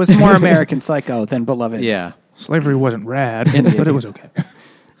 It was more American Psycho than Beloved. Yeah. Slavery wasn't rad, but it was okay.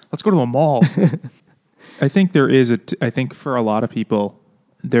 Let's go to a mall. I think there is I think for a lot of people,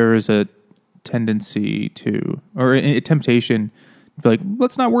 there is a tendency or a temptation to be like,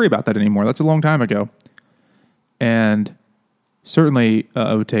 let's not worry about that anymore. That's a long time ago. And certainly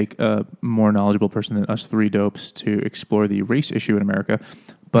it would take a more knowledgeable person than us three dopes to explore the race issue in America.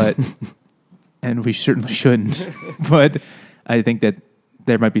 But, and we certainly shouldn't. But I think that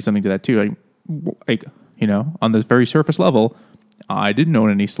there might be something to that too. Like, on the very surface level, I didn't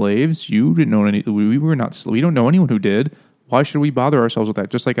own any slaves. You didn't own any. We don't know anyone who did. Why should we bother ourselves with that?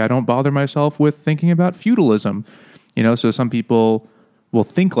 Just like I don't bother myself with thinking about feudalism. So some people will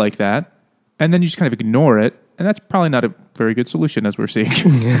think like that, and then you just kind of ignore it, and that's probably not a very good solution as we're seeing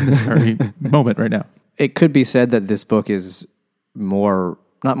in this very moment right now. It could be said that this book is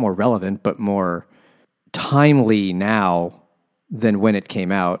not more relevant, but more timely now than when it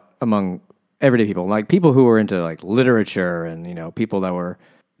came out among everyday people, like people who were into like literature and, people that were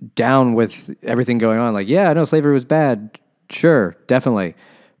down with everything going on. Like, yeah, I know slavery was bad. Sure, definitely.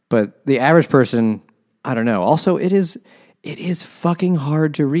 But the average person, I don't know. Also, it is fucking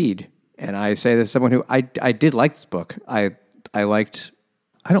hard to read. And I say this as someone who I did like this book. I liked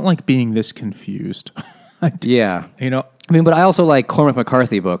I don't like being this confused. Yeah. I mean, but I also like Cormac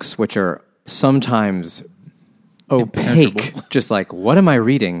McCarthy books, which are sometimes opaque. Impenetrable. Just like, what am I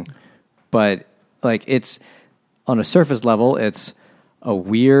reading? But like, it's on a surface level, it's a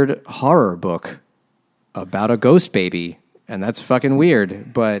weird horror book about a ghost baby, and that's fucking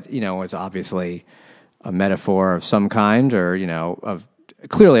weird. But it's obviously a metaphor of some kind, or of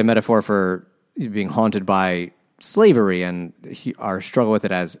clearly a metaphor for being haunted by slavery and our struggle with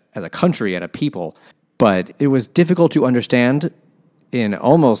it as a country and a people. But it was difficult to understand in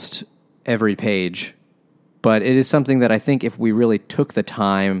almost every page. But it is something that I think if we really took the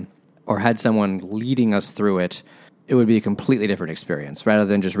time or had someone leading us through it, it would be a completely different experience, rather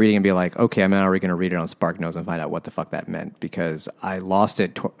than just reading and be like, okay, I'm now going to read it on SparkNotes and find out what the fuck that meant, because I lost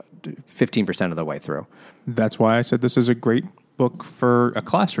it 15% of the way through. That's why I said this is a great book for a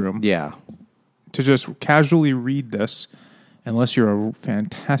classroom. Yeah. To just casually read this, unless you're a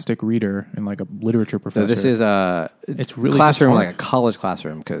fantastic reader and like a literature professor. So this is it's really classroom, just like a college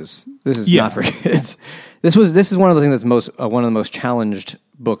classroom, because this is not for kids. This is one of the things that's one of the most challenged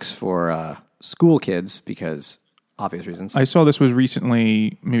books for school kids, because obvious reasons. I saw this was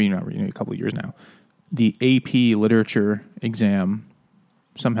recently, maybe not recently, a couple of years now. The AP literature exam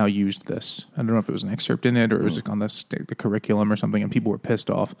somehow used this. I don't know if it was an excerpt in it or it was like on the curriculum or something, and people were pissed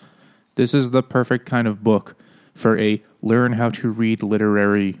off. This is the perfect kind of book for a learn how to read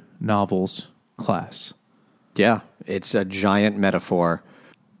literary novels class. Yeah, it's a giant metaphor.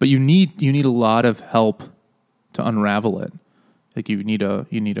 But you need a lot of help to unravel it. Like you need a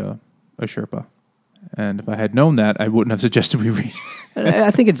Sherpa. And if I had known that, I wouldn't have suggested we read it.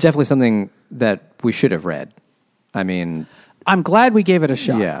 I think it's definitely something that we should have read. I mean, I'm glad we gave it a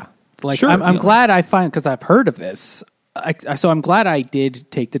shot. Yeah. Like, Sure, I'm yeah. glad because I've heard of this. So I'm glad I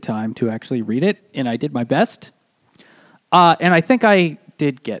did take the time to actually read it, and I did my best. And I think I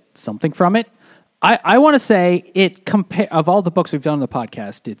did get something from it. I want to say of all the books we've done on the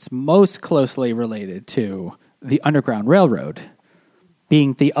podcast, it's most closely related to The Underground Railroad,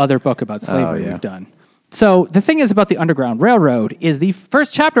 being the other book about slavery we've done. So the thing is about the Underground Railroad is the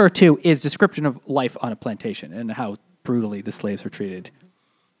first chapter or two is description of life on a plantation and how brutally the slaves were treated.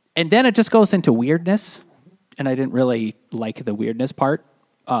 And then it just goes into weirdness, and I didn't really like the weirdness part,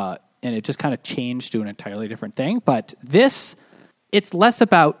 and it just kind of changed to an entirely different thing. But it's less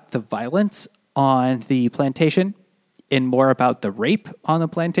about the violence on the plantation and more about the rape on the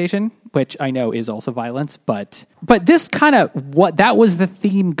plantation, which I know is also violence. But this kind of that was the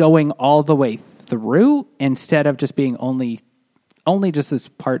theme going all the way through, instead of just being only just this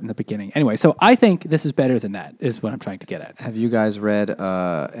part in the beginning. Anyway, so I think this is better than that, is what I'm trying to get at. have you guys read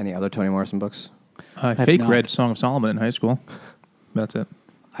any other Toni Morrison books? I not. read Song of Solomon in high school. That's it.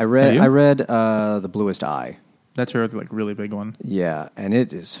 I read Have you? The Bluest Eye. That's her like really big one. Yeah, and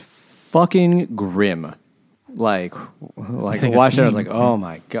it is fucking grim. Like Getting a watched it, I was theme. like, oh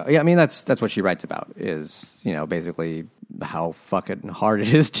my god. Yeah, I mean that's what she writes about, is basically how fucking hard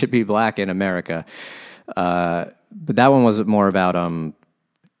it is to be black in America. But that one was more about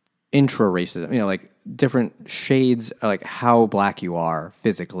intra-racism, like different shades, like how black you are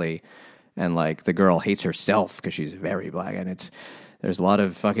physically, and like the girl hates herself because she's very black, and there's a lot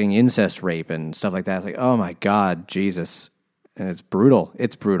of fucking incest rape and stuff like that. It's like, oh my god, Jesus, and it's brutal.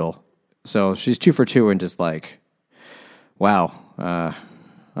 It's brutal. So she's 2 for 2, and just like, wow,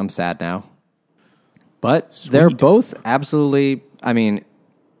 I'm sad now. But they're both absolutely. I mean,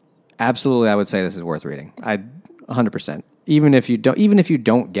 absolutely, I would say this is worth reading. 100%. Even if you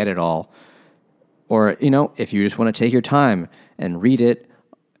don't get it all, or if you just want to take your time and read it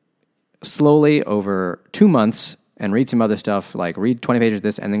slowly over 2 months and read some other stuff, like read 20 pages of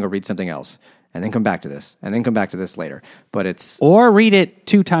this and then go read something else, and then come back to this, and then come back to this later. But Or read it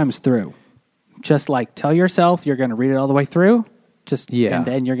 2 times through. Just like tell yourself you're going to read it all the way through. And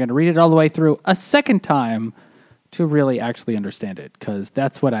then you're going to read it all the way through a second time to really actually understand it. Because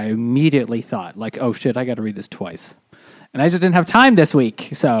that's what I immediately thought. Like, oh shit, I got to read this twice. And I just didn't have time this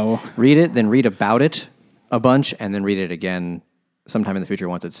week. So read it, then read about it a bunch, and then read it again sometime in the future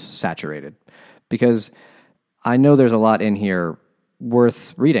once it's saturated. Because I know there's a lot in here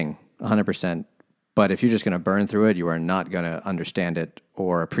worth reading, 100%. But if you're just going to burn through it, you are not going to understand it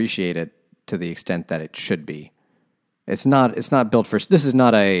or appreciate it to the extent that it should be. It's not built for. This is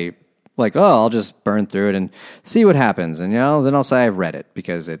not a like, oh, I'll just burn through it and see what happens, and then I'll say I've read it,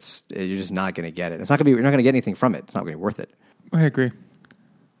 because you're just not going to get it. It's not going to be. You're not going to get anything from it. It's not going to be worth it. I agree.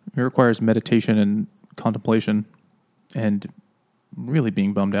 It requires meditation and contemplation, and really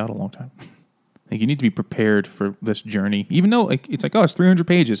being bummed out a long time. Like you need to be prepared for this journey, even though it's 300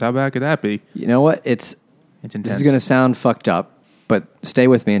 pages. How bad could that be? You know what? It's intense. This is going to sound fucked up, but stay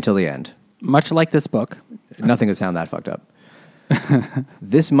with me until the end. Much like this book. Nothing could sound that fucked up.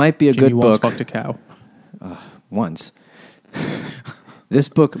 This might be a Jimmy good once book. fucked a cow. Once. This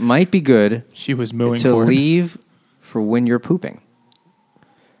book might be good She was mooing to for it. leave for when you're pooping.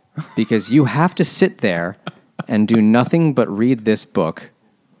 Because you have to sit there and do nothing but read this book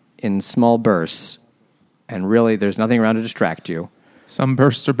in small bursts. And really, there's nothing around to distract you. Some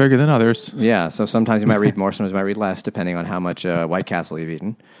bursts are bigger than others. Yeah, so sometimes you might read more, sometimes you might read less, depending on how much White Castle you've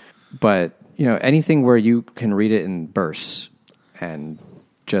eaten. But, anything where you can read it in bursts and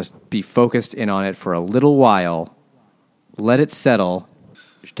just be focused in on it for a little while, let it settle,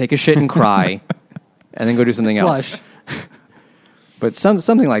 take a shit and cry, and then go do something else. But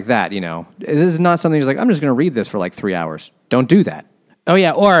something like that, this is not something you're like, I'm just going to read this for like 3 hours. Don't do that. Oh,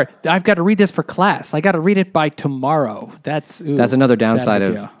 yeah, or I've got to read this for class. I got to read it by tomorrow. That's Another downside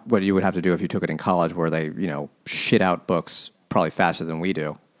bad of what you would have to do if you took it in college, where they, shit out books probably faster than we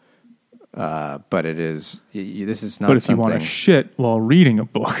do. But it is, this is not But if something... you want to shit while reading a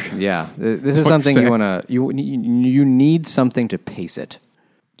book. Yeah, this is what something you're you want to... You need something to pace it.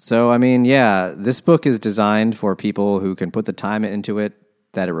 So, this book is designed for people who can put the time into it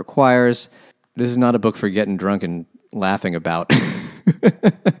that it requires. This is not a book for getting drunk and laughing about.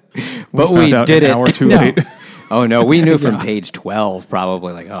 But we did it. An hour too late. Oh no, we knew from page 12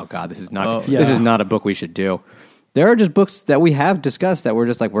 probably, like, oh god, this is not a book we should do. There are just books that we have discussed that we're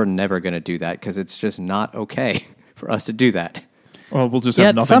just like, we're never going to do that because it's just not okay for us to do that. Well, we'll just have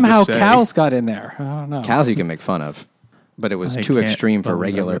Yet nothing somehow to say. cows got in there. I don't know. Cows you can make fun of, but it was I too can't extreme for believe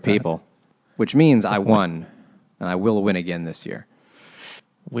regular that. people, which means I won, and I will win again this year.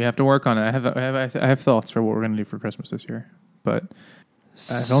 We have to work on it. I have thoughts for what we're going to do for Christmas this year, but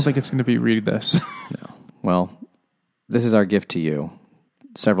I don't think it's going to be read this. No. Well, this is our gift to you.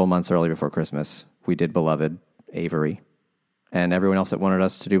 Several months early before Christmas, we did Beloved, Avery, and everyone else that wanted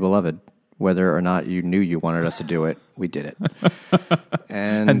us to do Beloved. Whether or not you knew you wanted us to do it, we did it.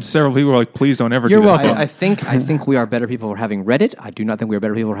 And several people were like, please don't ever You're do that. welcome. I think we are better people for having read it. I do not think we are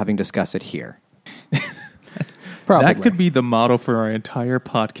better people for having discussed it here. Probably. That could be the motto for our entire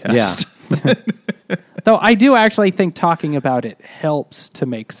podcast. Yeah. Though I do actually think talking about it helps to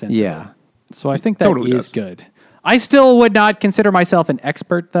make sense of Yeah. it. So I think that Totally is does. good. I still would not consider myself an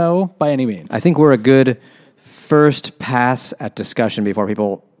expert, though, by any means. I think we're a good first pass at discussion before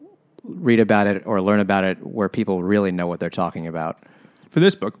people read about it or learn about it where people really know what they're talking about. For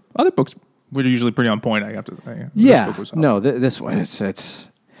this book, other books were usually pretty on point. I have to say. Yeah. This book was No, this one,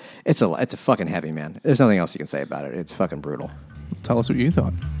 it's a fucking heavy, man. There's nothing else you can say about it. It's fucking brutal. Tell us what you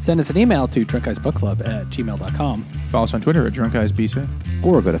thought. Send us an email to drunkguysbookclub@gmail.com. Follow us on Twitter at DrunkGuysBC.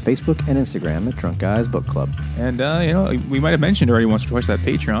 Or go to Facebook and Instagram at Drunk Guys Book Club. And, we might have mentioned already once or twice that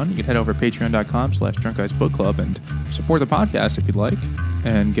Patreon. You can head over to patreon.com/DrunkGuysBookClub and support the podcast if you'd like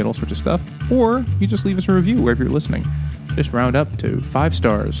and get all sorts of stuff. Or you just leave us a review wherever you're listening. Just round up to 5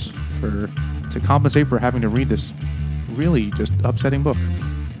 stars to compensate for having to read this really just upsetting book.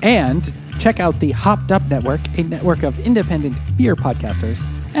 And check out the Hopped Up Network, a network of independent beer podcasters.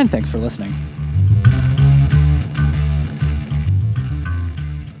 And thanks for listening.